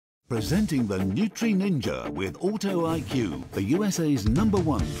Presenting the Nutri Ninja with Auto-iQ, the USA's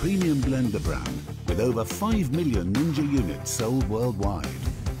 #1 premium blender brand, with over 5 million Ninja units sold worldwide.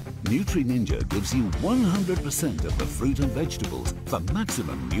 Nutri Ninja gives you 100% of the fruit and vegetables for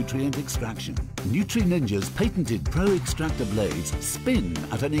maximum nutrient extraction. Nutri Ninja's patented Pro Extractor Blades spin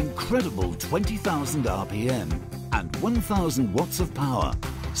at an incredible 20,000 RPM and 1,000 watts of power,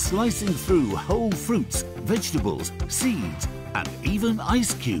 slicing through whole fruits, vegetables, seeds, and even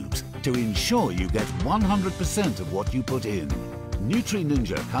ice cubes to ensure you get 100% of what you put in. Nutri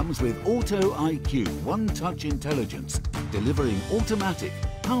Ninja comes with Auto-iQ one-touch intelligence, delivering automatic,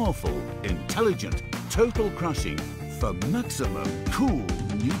 powerful, intelligent, total crushing for maximum cool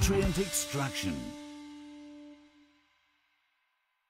nutrient extraction.